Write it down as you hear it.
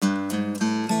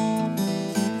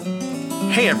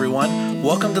Hey everyone,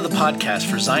 welcome to the podcast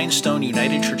for Zion Stone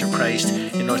United Church of Christ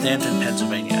in Northampton,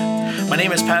 Pennsylvania. My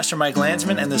name is Pastor Mike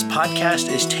Landsman, and this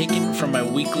podcast is taken from my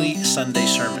weekly Sunday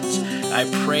sermons. I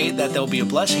pray that they'll be a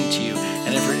blessing to you,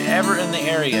 and if you're ever in the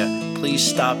area, please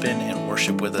stop in and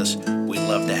worship with us. We'd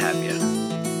love to have you.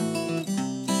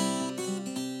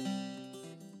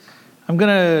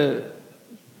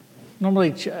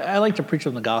 I like to preach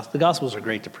on the gospel. The Gospels are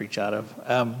great to preach out of,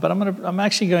 but I'm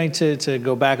actually going to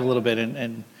go back a little bit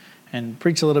and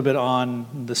preach a little bit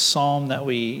on the psalm that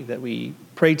we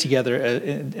prayed together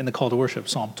in the call to worship,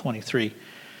 Psalm 23.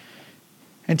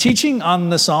 And teaching on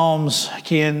the Psalms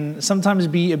can sometimes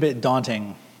be a bit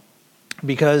daunting,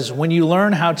 because when you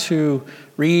learn how to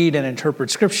read and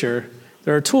interpret Scripture,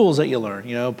 there are tools that you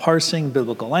learn. Parsing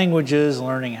biblical languages,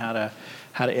 learning how to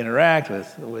interact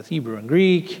with Hebrew and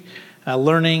Greek,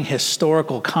 learning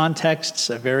historical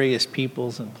contexts of various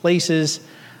peoples and places,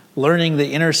 learning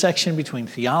the intersection between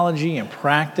theology and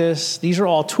practice. These are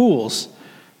all tools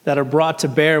that are brought to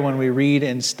bear when we read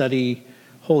and study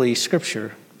Holy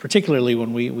Scripture, particularly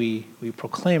when we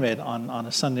proclaim it on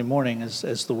a Sunday morning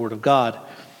as the Word of God.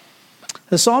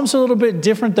 The Psalms are a little bit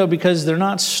different, though, because they're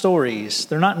not stories.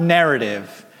 They're not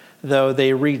narrative, though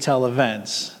they retell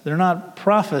events. They're not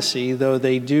prophecy, though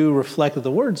they do reflect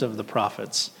the words of the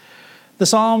prophets. The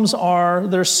Psalms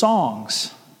they're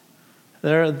songs.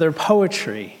 They're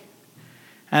poetry.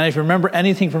 And if you remember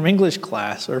anything from English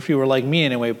class, or if you were like me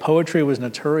anyway, poetry was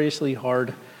notoriously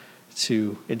hard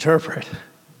to interpret.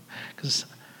 Because,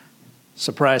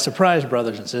 surprise, surprise,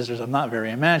 brothers and sisters, I'm not very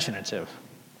imaginative.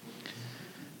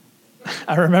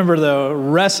 I remember, though,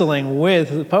 wrestling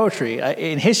with poetry.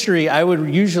 In history, I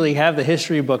would usually have the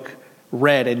history book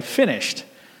read and finished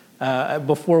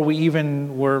before we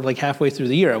even were like halfway through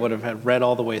the year. I would have had read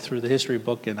all the way through the history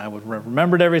book, and I would have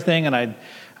remembered everything, and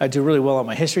I'd do really well on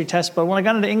my history test. But when I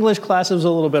got into English class, it was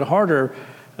a little bit harder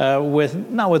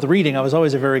not with reading. I was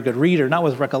always a very good reader. Not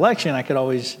with recollection. I could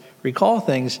always recall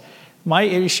things. My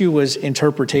issue was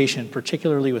interpretation,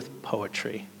 particularly with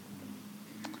poetry.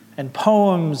 And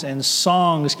poems and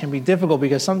songs can be difficult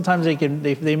because sometimes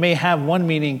they may have one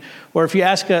meaning, or if you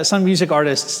ask some music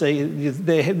artists,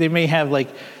 they may have like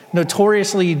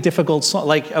notoriously difficult songs.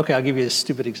 Like, okay, I'll give you a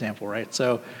stupid example, right?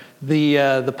 So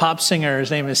the pop singer, his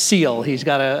name is Seal. He's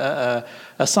got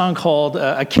a song called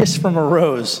 "A Kiss from a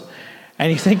Rose,"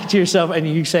 and you think to yourself, and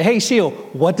you say, "Hey, Seal,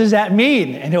 what does that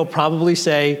mean?" And he'll probably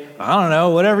say, "I don't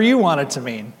know, whatever you want it to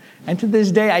mean." And to this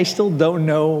day, I still don't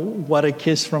know what a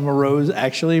kiss from a rose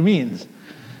actually means.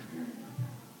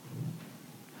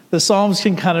 The Psalms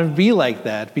can kind of be like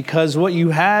that, because what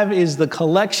you have is the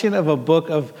collection of a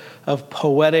book of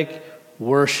poetic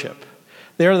worship.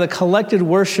 They are the collected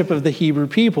worship of the Hebrew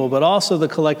people, but also the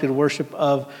collected worship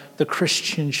of the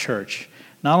Christian church.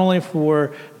 Not only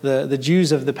for the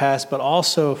Jews of the past, but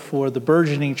also for the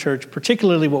burgeoning church,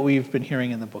 particularly what we've been hearing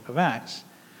in the book of Acts.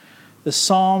 The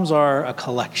Psalms are a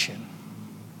collection,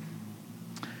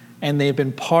 and they've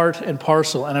been part and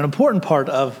parcel and an important part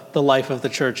of the life of the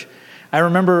church. I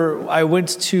remember I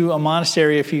went to a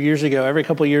monastery a few years ago. Every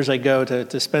couple of years I go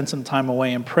to spend some time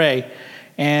away and pray,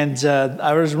 and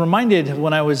I was reminded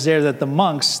when I was there that the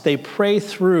monks, they pray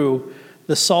through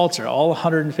the Psalter, all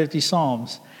 150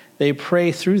 Psalms. They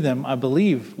pray through them, I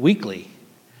believe, weekly.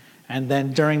 And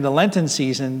then during the Lenten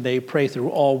season, they pray through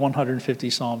all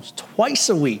 150 Psalms twice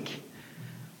a week.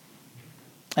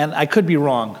 And I could be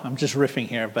wrong. I'm just riffing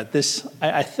here, but this,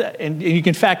 and you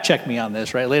can fact check me on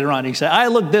this, right? Later on, you can say, I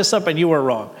looked this up and you were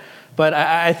wrong. But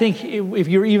I think if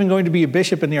you're even going to be a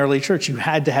bishop in the early church, you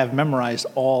had to have memorized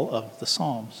all of the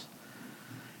Psalms.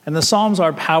 And the Psalms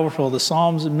are powerful. The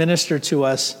Psalms minister to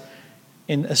us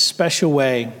in a special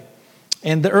way.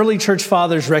 And the early church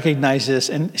fathers recognized this.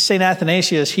 And St.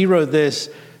 Athanasius, he wrote this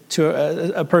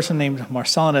to a person named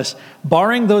Marcellinus: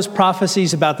 barring those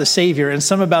prophecies about the Savior and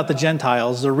some about the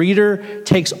Gentiles, the reader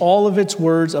takes all of its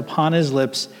words upon his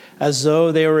lips as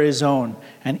though they were his own,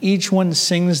 and each one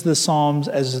sings the Psalms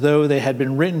as though they had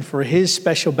been written for his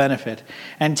special benefit,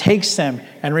 and takes them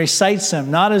and recites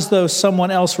them not as though someone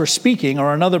else were speaking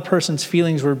or another person's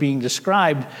feelings were being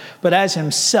described, but as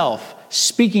himself,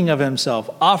 speaking of himself,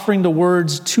 offering the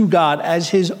words to God as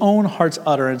his own heart's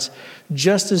utterance,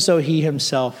 just as though he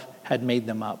himself had made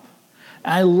them up.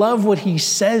 I love what he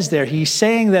says there. He's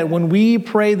saying that when we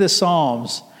pray the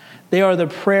Psalms, they are the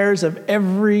prayers of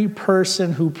every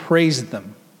person who prays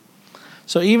them.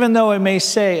 So even though it may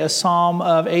say a psalm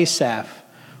of Asaph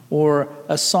or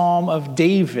a psalm of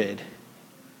David,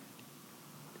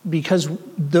 because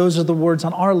those are the words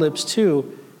on our lips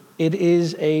too, it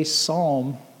is a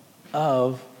psalm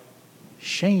of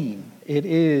shame. It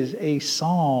is a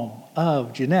psalm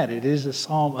of Jeanette. It is a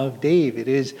psalm of Dave. It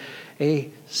is a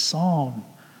psalm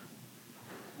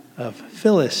of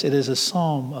Phyllis. It is a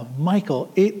psalm of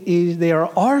Michael. They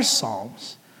are our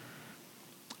psalms.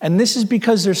 And this is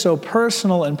because they're so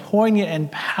personal and poignant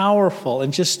and powerful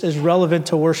and just as relevant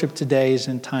to worship today as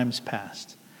in times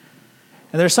past.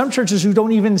 And there are some churches who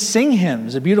don't even sing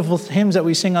hymns, the beautiful hymns that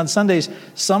we sing on Sundays.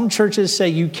 Some churches say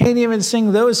you can't even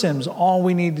sing those hymns. All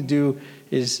we need to do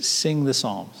is sing the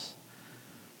Psalms.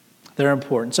 They're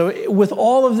important. So with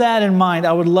all of that in mind,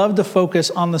 I would love to focus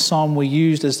on the psalm we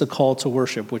used as the call to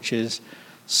worship, which is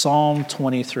Psalm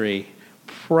 23.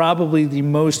 Probably the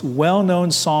most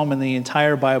well-known psalm in the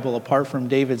entire Bible, apart from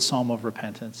David's psalm of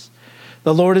repentance.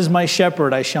 The Lord is my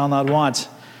shepherd, I shall not want.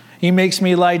 He makes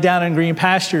me lie down in green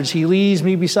pastures. He leads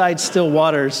me beside still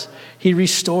waters. He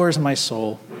restores my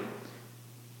soul.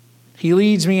 He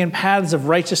leads me in paths of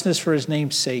righteousness for his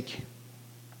name's sake.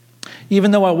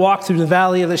 Even though I walk through the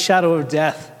valley of the shadow of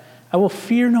death, I will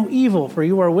fear no evil, for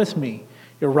you are with me.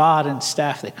 Your rod and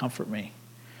staff, they comfort me.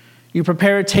 You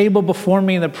prepare a table before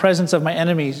me in the presence of my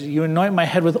enemies. You anoint my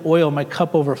head with oil, my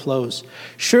cup overflows.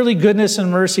 Surely goodness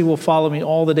and mercy will follow me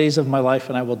all the days of my life,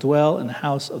 and I will dwell in the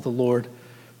house of the Lord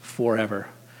forever.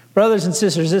 Brothers and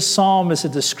sisters, this psalm is a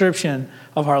description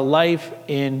of our life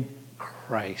in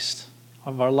Christ.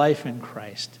 Of our life in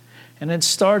Christ. And it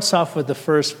starts off with the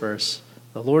first verse.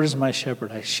 The Lord is my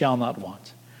shepherd, I shall not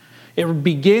want. It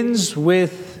begins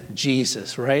with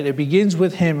Jesus, right? It begins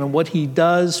with him and what he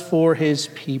does for his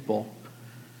people.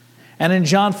 And in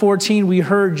John 14, we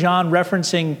heard John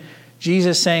referencing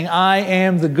Jesus saying, I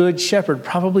am the good shepherd,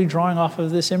 probably drawing off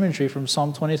of this imagery from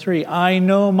Psalm 23. I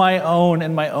know my own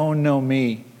and my own know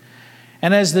me.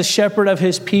 And as the shepherd of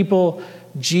his people,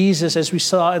 Jesus, as we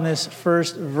saw in this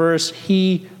first verse,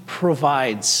 he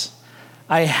provides.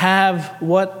 I have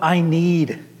what I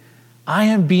need. I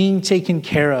am being taken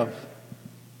care of.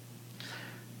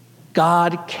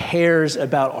 God cares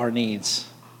about our needs.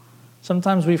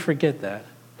 Sometimes we forget that.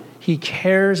 He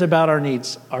cares about our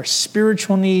needs, our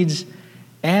spiritual needs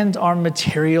and our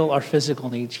material, our physical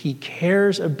needs. He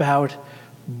cares about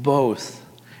both.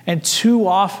 And too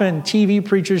often, TV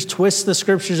preachers twist the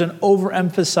scriptures and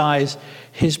overemphasize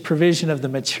his provision of the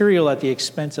material at the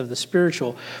expense of the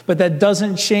spiritual. But that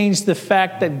doesn't change the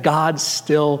fact that God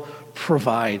still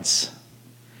provides.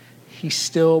 He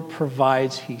still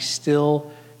provides. He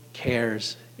still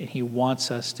cares. And he wants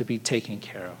us to be taken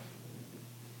care of.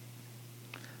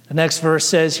 The next verse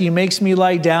says, he makes me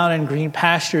lie down in green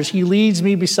pastures. He leads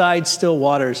me beside still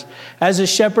waters. As a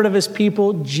shepherd of his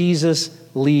people, Jesus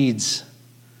leads.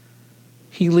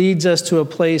 He leads us to a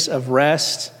place of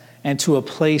rest and to a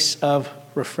place of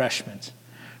refreshment.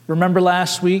 Remember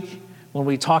last week when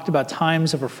we talked about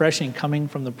times of refreshing coming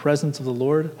from the presence of the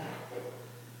Lord?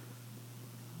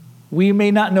 We may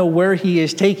not know where he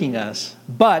is taking us,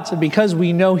 but because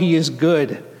we know he is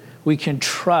good, we can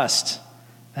trust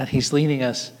that he's leading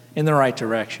us in the right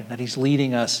direction, that he's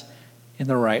leading us in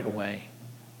the right way.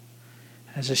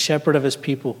 As a shepherd of his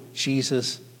people,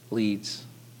 Jesus leads.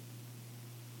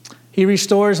 He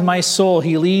restores my soul.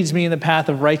 He leads me in the path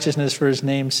of righteousness for his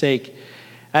name's sake.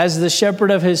 As the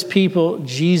shepherd of his people,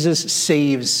 Jesus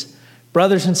saves.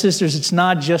 Brothers and sisters, it's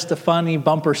not just a funny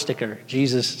bumper sticker.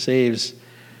 Jesus saves.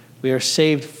 We are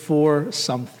saved for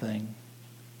something.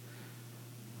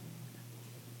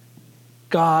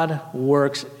 God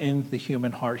works in the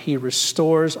human heart. He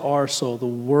restores our soul, the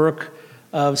work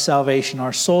of salvation.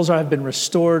 Our souls have been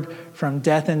restored from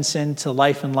death and sin to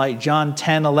life and light. John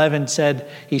 10:11 said,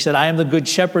 he said, I am the good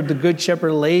shepherd. The good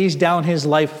shepherd lays down his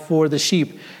life for the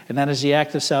sheep. And that is the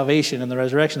act of salvation and the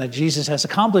resurrection that Jesus has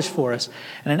accomplished for us.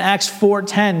 And in Acts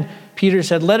 4:10, Peter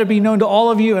said, let it be known to all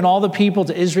of you and all the people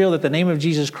to Israel that the name of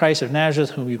Jesus Christ of Nazareth,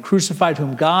 whom you crucified,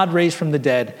 whom God raised from the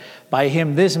dead, by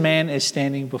him this man is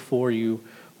standing before you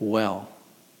well.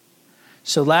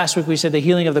 So last week we said the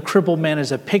healing of the crippled man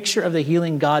is a picture of the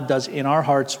healing God does in our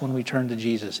hearts when we turn to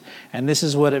Jesus. And this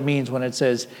is what it means when it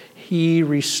says, he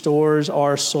restores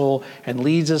our soul and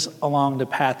leads us along the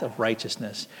path of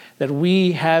righteousness. That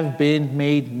we have been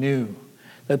made new.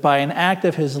 That by an act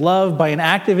of his love, by an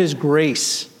act of his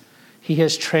grace, he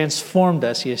has transformed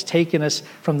us. He has taken us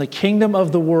from the kingdom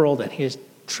of the world and he has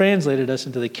translated us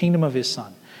into the kingdom of his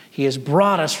Son. He has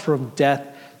brought us from death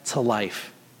to life.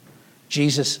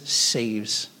 Jesus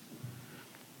saves.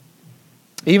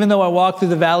 Even though I walk through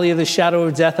the valley of the shadow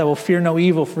of death, I will fear no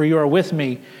evil, for you are with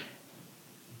me.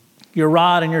 Your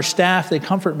rod and your staff, they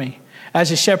comfort me.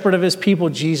 As a shepherd of his people,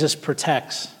 Jesus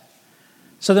protects.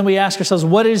 So then we ask ourselves,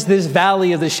 what is this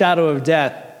valley of the shadow of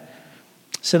death?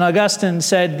 St. Augustine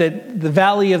said that the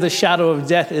valley of the shadow of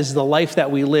death is the life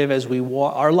that we live as we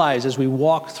our lives as we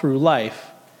walk through life.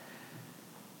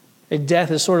 And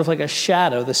death is sort of like a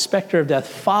shadow. The specter of death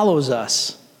follows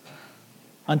us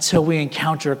until we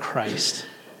encounter Christ.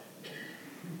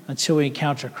 Until we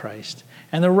encounter Christ.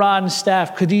 And the rod and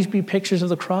staff, could these be pictures of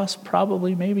the cross?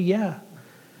 Probably, maybe, yeah.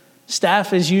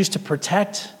 Staff is used to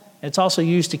protect. It's also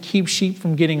used to keep sheep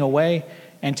from getting away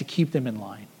and to keep them in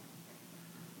line.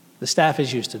 The staff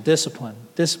is used to discipline.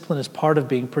 Discipline is part of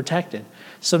being protected.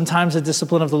 Sometimes the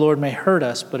discipline of the Lord may hurt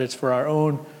us, but it's for our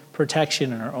own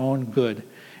protection and our own good.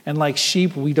 And like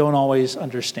sheep, we don't always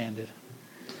understand it.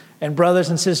 And brothers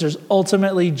and sisters,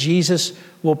 ultimately, Jesus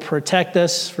will protect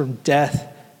us from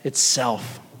death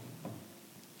itself.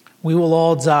 We will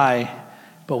all die,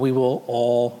 but we will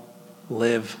all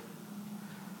live.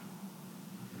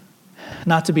 I'm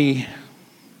not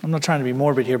trying to be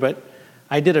morbid here, but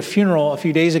I did a funeral a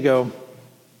few days ago,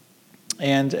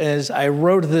 and as I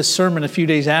wrote this sermon a few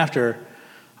days after,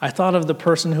 I thought of the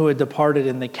person who had departed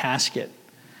in the casket.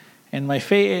 And I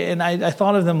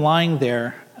thought of them lying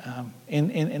there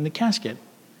in the casket.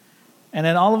 And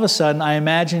then all of a sudden, I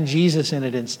imagined Jesus in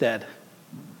it instead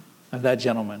of that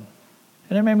gentleman.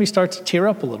 And it made me start to tear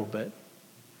up a little bit.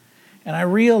 And I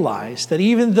realized that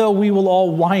even though we will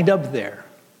all wind up there,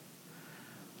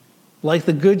 like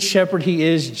the good shepherd he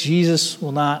is, Jesus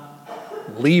will not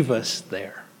leave us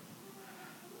there.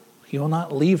 He will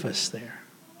not leave us there.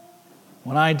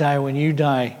 When I die, when you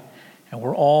die, and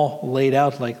we're all laid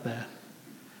out like that,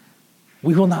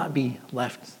 we will not be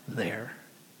left there.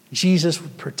 Jesus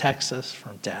protects us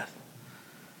from death.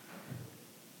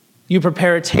 You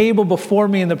prepare a table before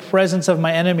me in the presence of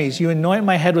my enemies. You anoint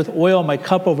my head with oil, my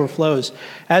cup overflows.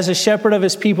 As a shepherd of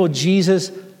his people,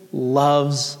 Jesus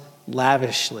loves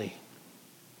lavishly.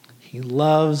 He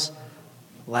loves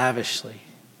lavishly.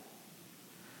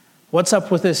 What's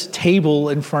up with this table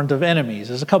in front of enemies?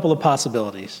 There's a couple of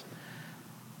possibilities.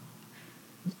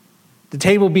 The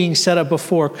table being set up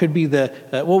before could be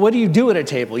what do you do at a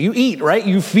table? You eat, right?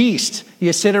 You feast.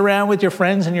 You sit around with your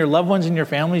friends and your loved ones and your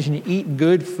families and you eat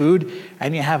good food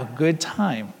and you have a good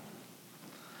time.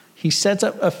 He sets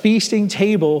up a feasting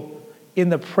table in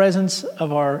the presence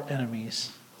of our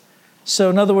enemies. So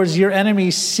in other words, your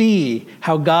enemies see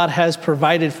how God has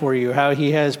provided for you, how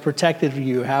he has protected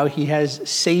you, how he has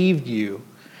saved you.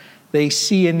 They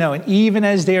see and know. And even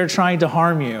as they are trying to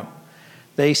harm you,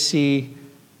 they see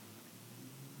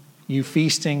you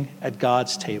feasting at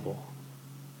God's table.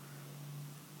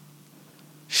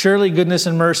 Surely goodness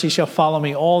and mercy shall follow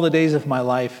me all the days of my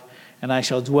life, and I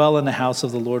shall dwell in the house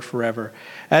of the Lord forever.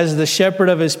 As the shepherd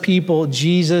of his people,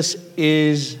 Jesus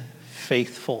is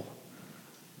faithful.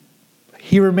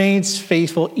 He remains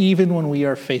faithful even when we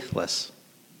are faithless.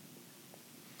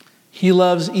 He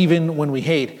loves even when we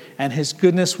hate, and his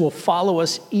goodness will follow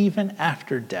us even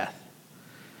after death.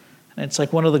 And it's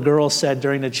like one of the girls said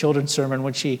during the children's sermon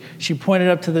when she pointed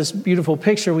up to this beautiful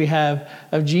picture we have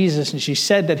of Jesus, and she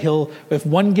said that if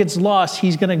one gets lost,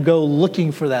 he's going to go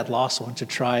looking for that lost one to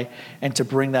try and to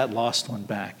bring that lost one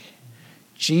back.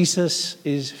 Jesus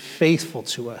is faithful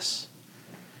to us.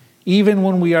 Even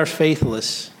when we are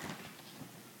faithless,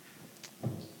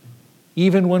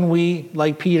 even when we,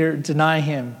 like Peter, deny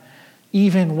him,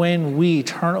 even when we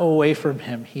turn away from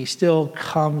him, he still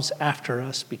comes after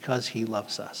us because he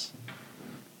loves us.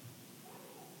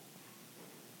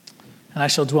 And I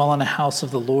shall dwell in the house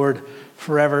of the Lord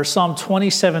forever. Psalm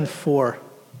 27:4.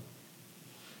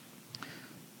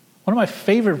 One of my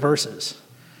favorite verses.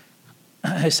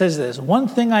 It says this: one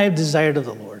thing I have desired of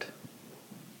the Lord,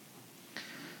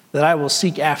 that I will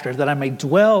seek after, that I may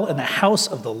dwell in the house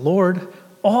of the Lord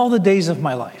all the days of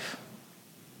my life,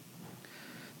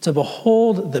 to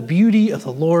behold the beauty of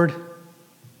the Lord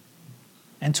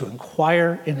and to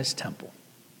inquire in his temple.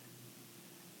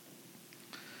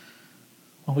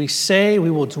 When we say we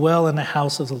will dwell in the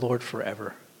house of the Lord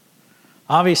forever,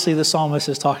 obviously the psalmist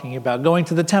is talking about going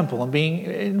to the temple and being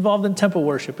involved in temple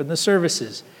worship and the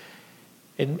services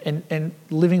and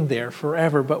living there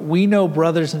forever. But we know,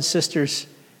 brothers and sisters,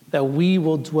 that we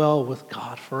will dwell with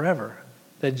God forever,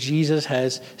 that Jesus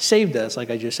has saved us, like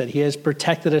I just said. He has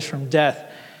protected us from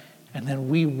death, and then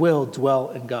we will dwell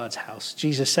in God's house.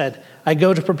 Jesus said, I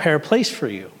go to prepare a place for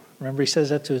you. Remember, he says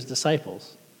that to his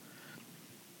disciples.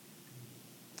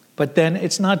 But then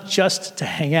it's not just to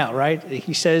hang out, right?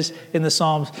 He says in the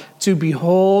Psalms, to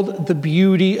behold the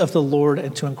beauty of the Lord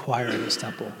and to inquire in his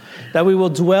temple. That we will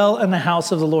dwell in the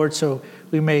house of the Lord so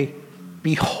we may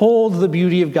behold the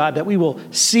beauty of God, that we will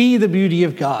see the beauty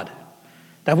of God,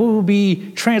 that we will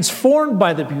be transformed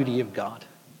by the beauty of God.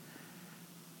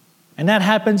 And that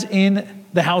happens in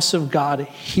the house of God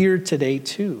here today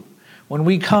too. When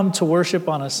we come to worship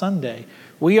on a Sunday,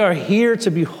 we are here to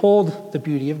behold the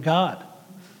beauty of God.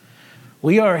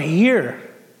 We are here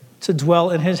to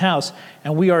dwell in his house,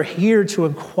 and we are here to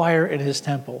inquire in his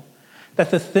temple.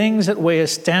 That the things that weigh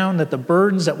us down, that the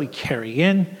burdens that we carry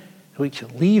in, we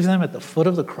can leave them at the foot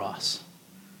of the cross.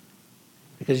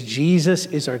 Because Jesus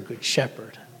is our good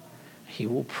shepherd. He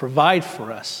will provide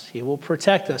for us. He will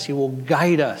protect us. He will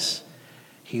guide us.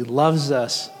 He loves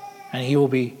us, and he will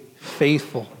be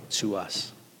faithful to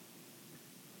us.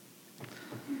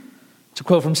 To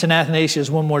quote from St. Athanasius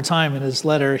one more time in his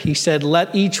letter, he said,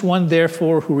 "Let each one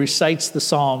therefore who recites the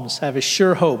Psalms have a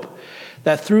sure hope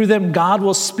that through them God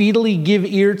will speedily give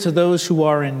ear to those who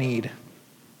are in need.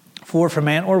 For if a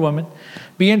man or woman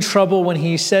be in trouble when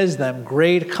he says them,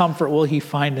 great comfort will he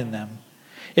find in them.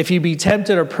 If he be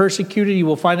tempted or persecuted, he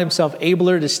will find himself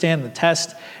abler to stand the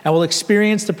test and will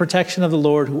experience the protection of the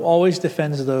Lord, who always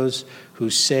defends those who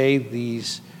say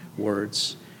these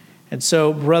words." And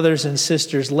so, brothers and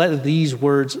sisters, let these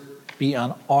words be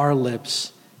on our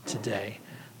lips today.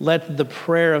 Let the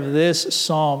prayer of this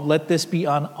psalm, let this be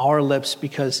on our lips,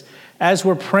 because as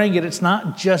we're praying it, it's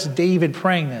not just David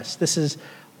praying this. This is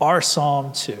our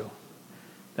psalm too.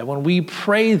 That when we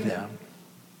pray them,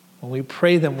 we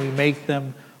make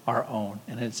them our own.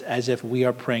 And it's as if we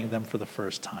are praying them for the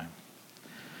first time.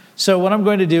 So what I'm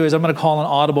going to do is I'm going to call an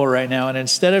audible right now. And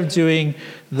instead of doing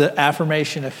the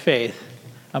affirmation of faith,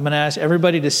 I'm going to ask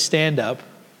everybody to stand up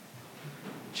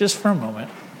just for a moment.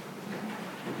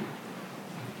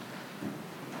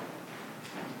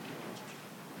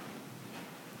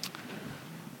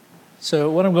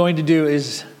 So what I'm going to do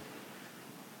is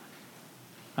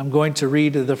I'm going to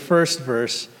read the first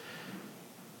verse.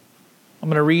 I'm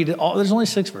going to read there's only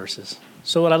 6 verses.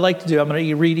 So what I'd like to do, I'm going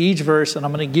to read each verse, and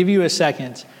I'm going to give you a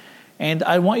second. And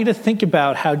I want you to think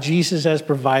about how Jesus has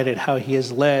provided, how he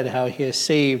has led, how he has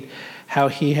saved, how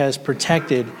he has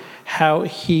protected, how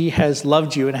he has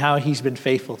loved you, and how he's been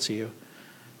faithful to you.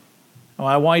 And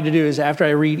what I want you to do is after I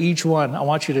read each one, I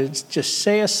want you to just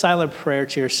say a silent prayer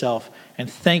to yourself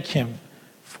and thank him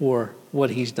for what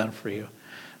he's done for you.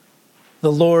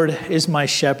 The Lord is my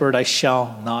shepherd, I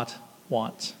shall not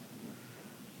want.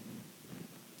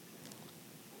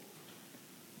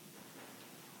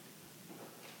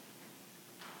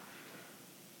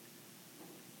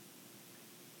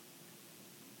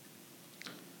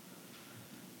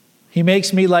 He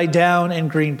makes me lie down in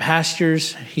green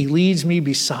pastures. He leads me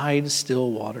beside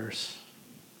still waters.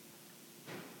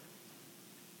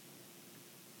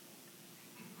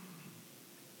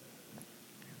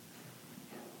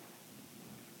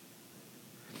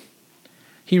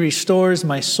 He restores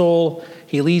my soul.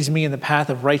 He leads me in the path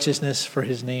of righteousness for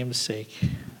his name's sake.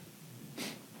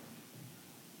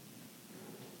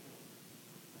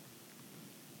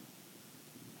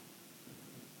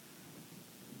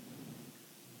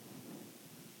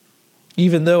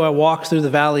 Even though I walk through the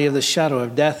valley of the shadow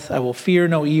of death, I will fear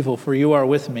no evil, for you are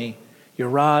with me. Your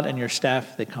rod and your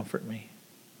staff, they comfort me.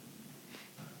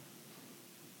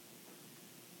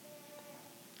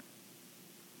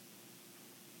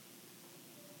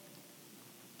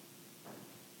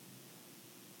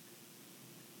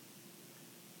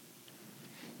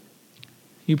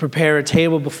 You prepare a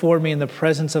table before me in the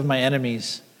presence of my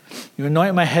enemies. You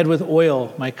anoint my head with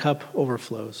oil, my cup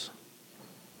overflows.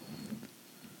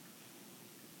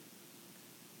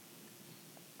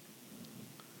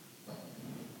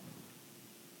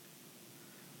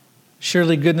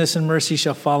 Surely goodness and mercy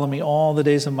shall follow me all the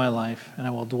days of my life, and I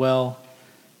will dwell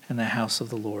in the house of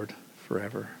the Lord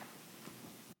forever.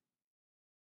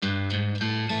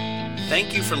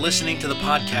 Thank you for listening to the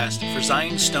podcast for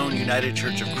Zion Stone United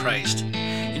Church of Christ.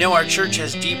 You know, our church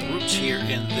has deep roots here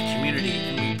in the community,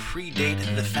 and we predate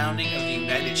the founding of the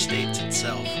United States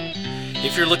itself.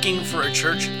 If you're looking for a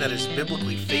church that is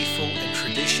biblically faithful and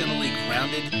traditionally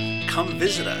grounded, come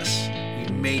visit us.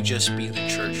 We may just be the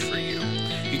church for you.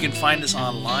 You can find us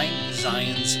online,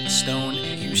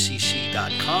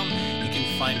 zionstoneucc.com. You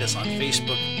can find us on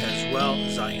Facebook as well,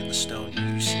 Zion Stone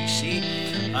UCC.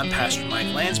 I'm Pastor Mike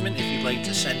Landsman. If you'd like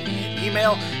to send me an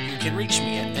email, you can reach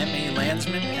me at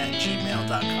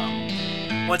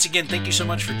malandsman@gmail.com. Once again, thank you so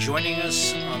much for joining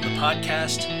us on the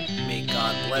podcast. May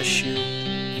God bless you,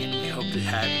 and we hope to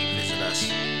have you visit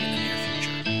us